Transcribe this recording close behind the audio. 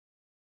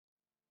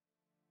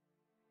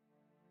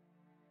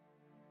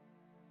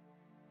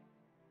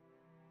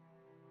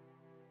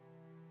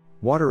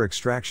Water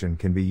extraction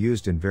can be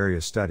used in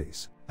various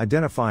studies,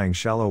 identifying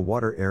shallow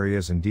water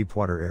areas and deep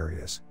water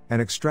areas,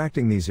 and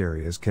extracting these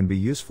areas can be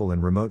useful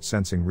in remote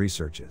sensing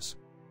researches.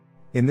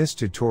 In this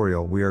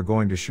tutorial we are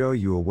going to show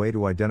you a way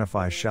to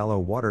identify shallow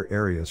water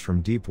areas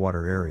from deep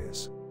water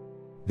areas.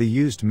 The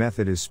used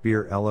method is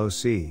SPEAR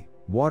LOC,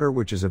 water,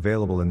 which is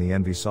available in the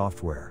ENVI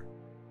software.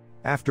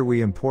 After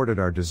we imported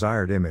our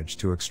desired image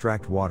to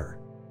extract water,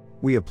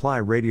 we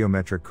apply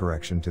radiometric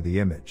correction to the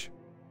image.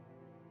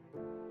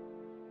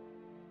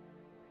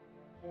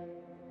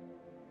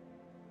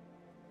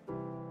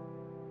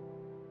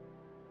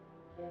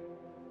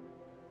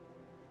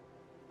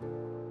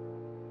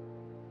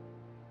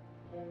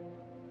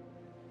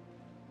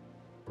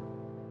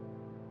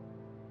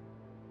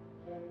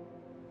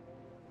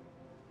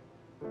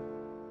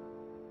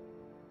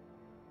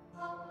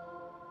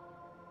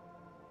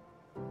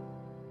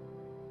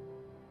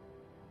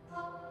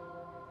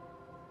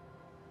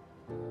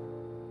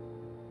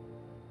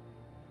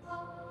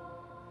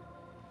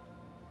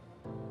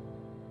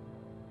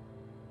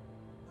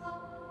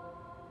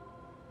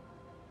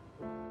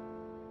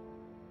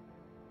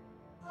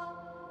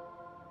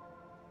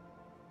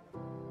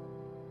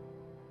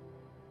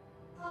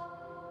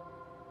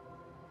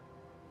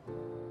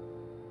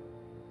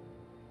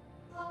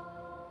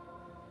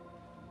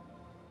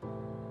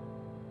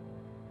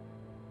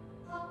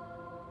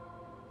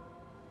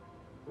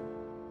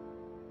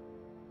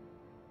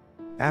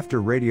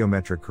 After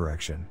radiometric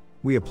correction,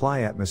 we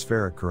apply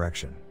atmospheric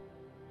correction.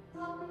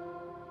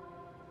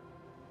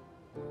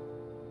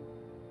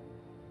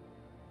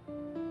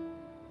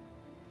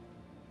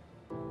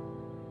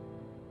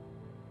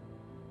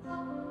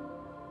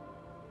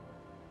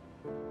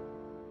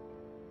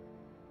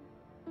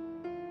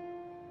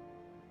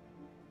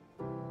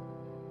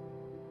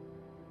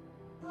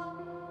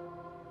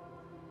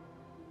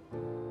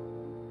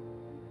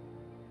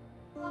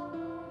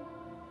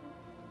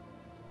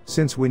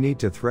 Since we need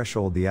to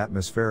threshold the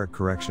atmospheric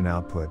correction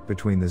output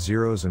between the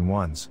zeros and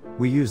ones,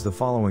 we use the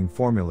following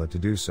formula to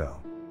do so.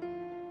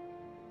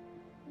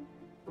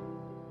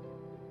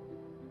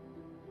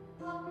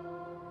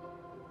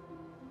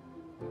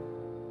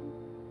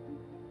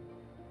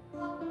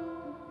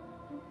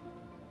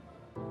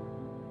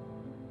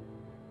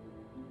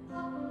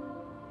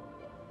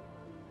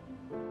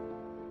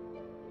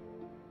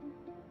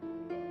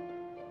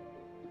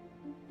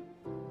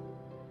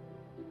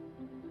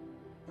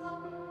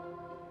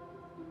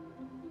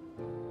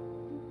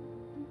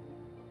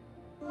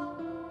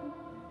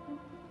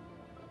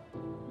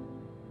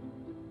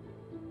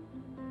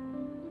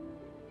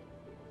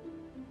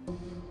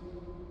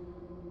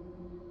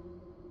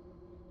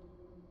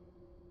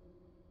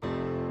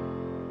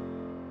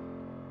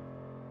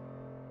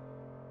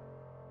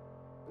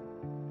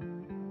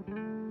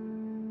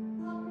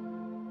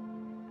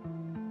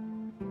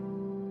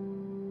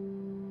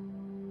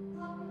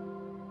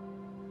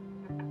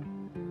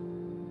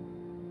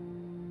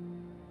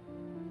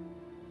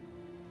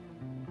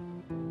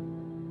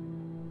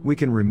 We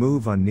can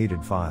remove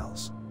unneeded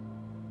files.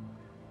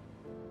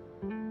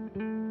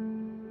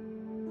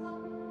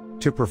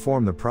 To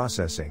perform the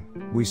processing,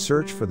 we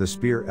search for the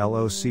SPEAR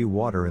LOC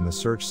water in the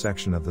search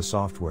section of the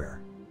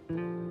software.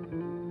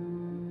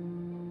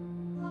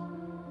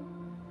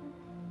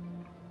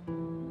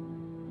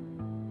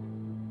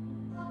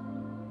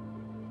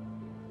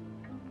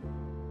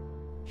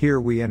 Here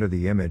we enter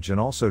the image and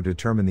also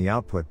determine the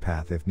output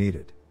path if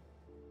needed.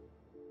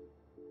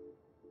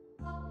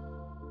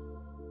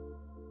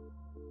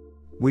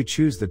 We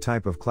choose the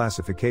type of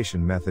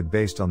classification method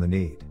based on the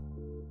need.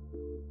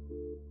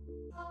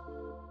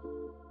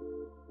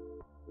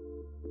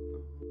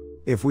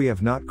 If we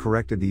have not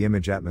corrected the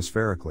image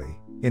atmospherically,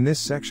 in this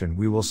section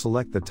we will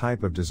select the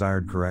type of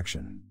desired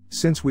correction.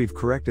 Since we've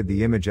corrected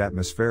the image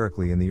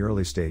atmospherically in the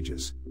early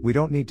stages, we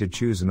don't need to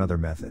choose another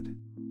method.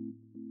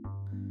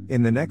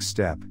 In the next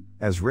step,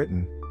 as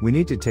written, we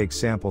need to take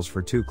samples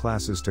for 2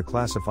 classes to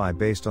classify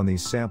based on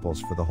these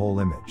samples for the whole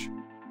image.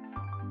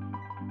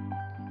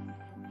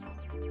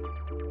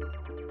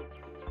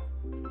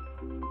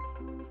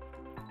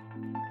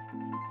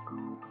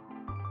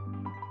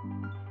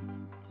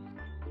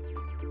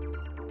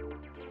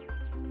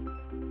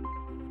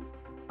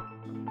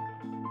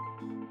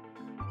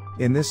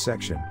 In this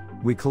section,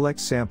 we collect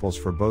samples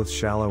for both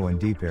shallow and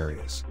deep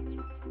areas.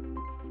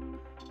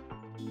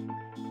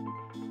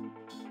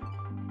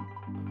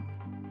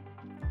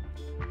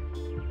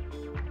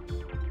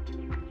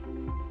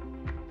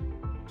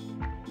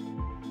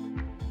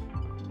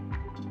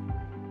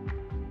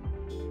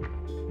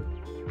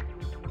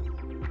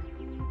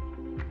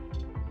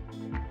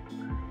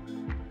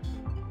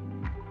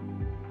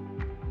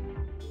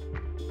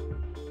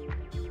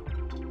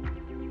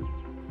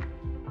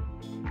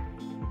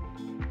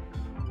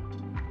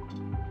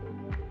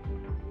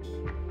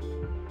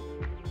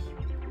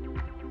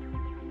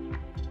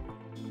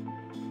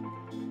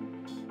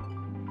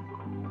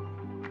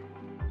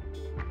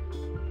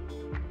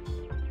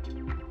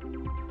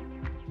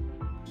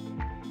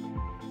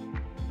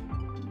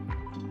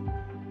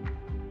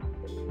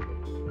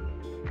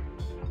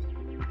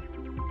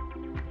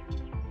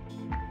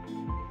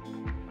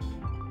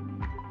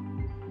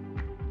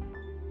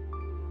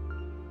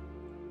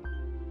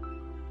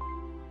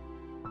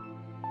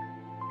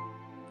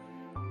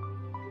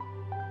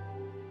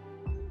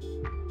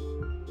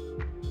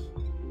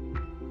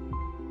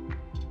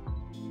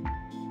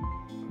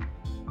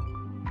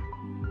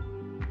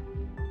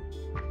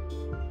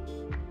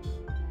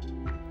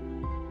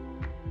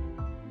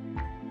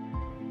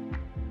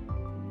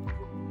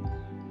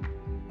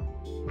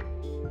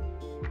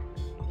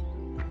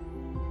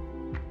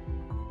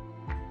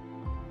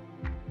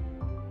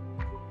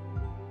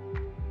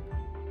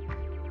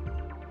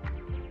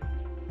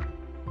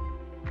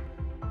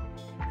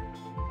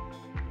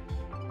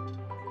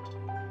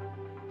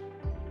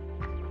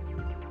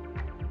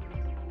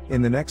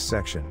 In the next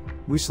section,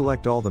 we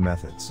select all the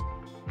methods.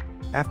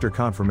 After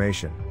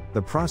confirmation,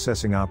 the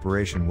processing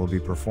operation will be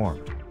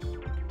performed.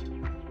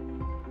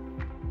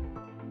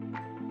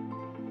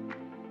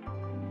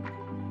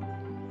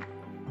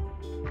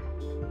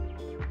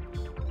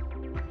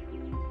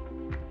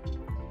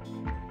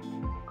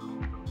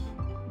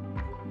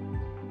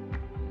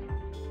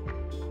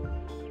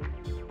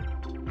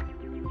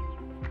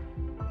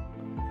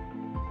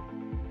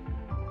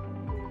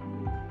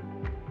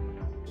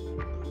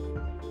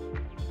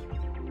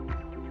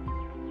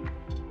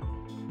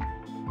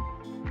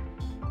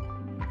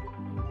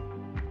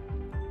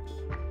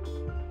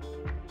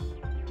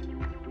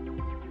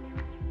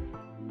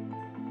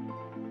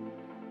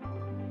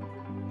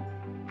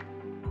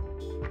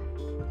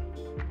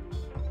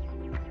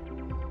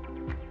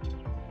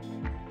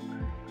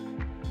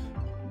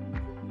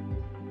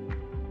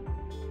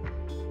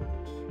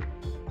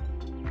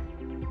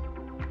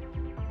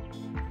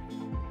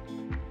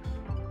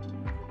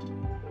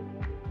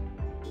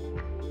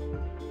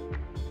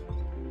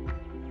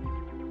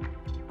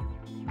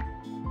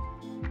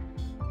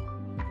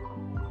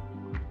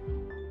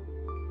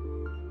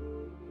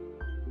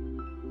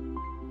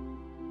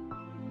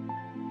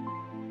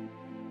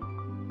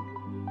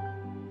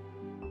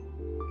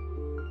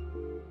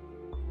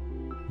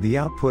 The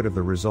output of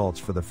the results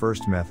for the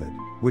first method,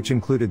 which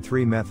included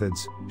 3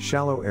 methods,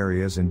 shallow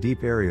areas and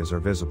deep areas, are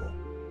visible.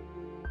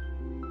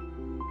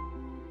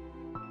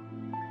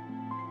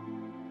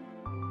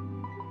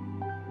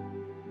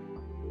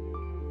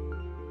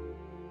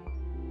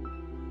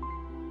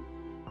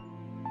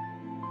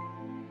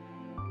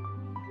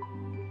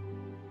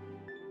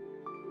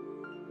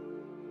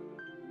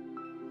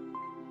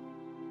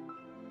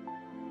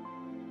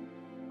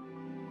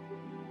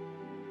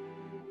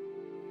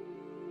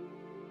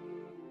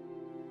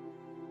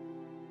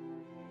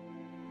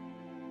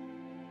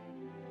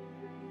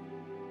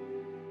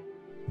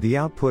 The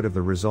output of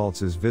the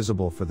results is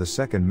visible for the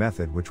second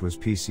method, which was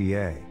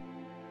PCA.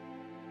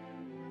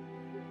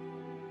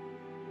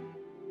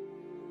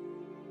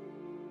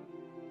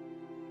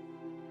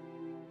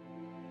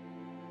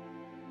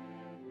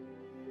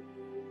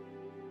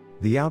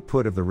 The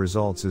output of the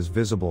results is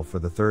visible for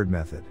the third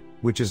method,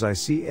 which is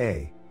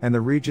ICA, and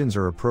the regions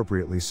are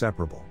appropriately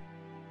separable.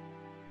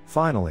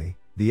 Finally,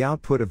 the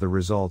output of the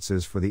results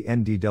is for the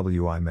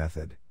NDWI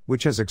method,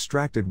 which has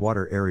extracted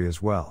water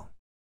areas well.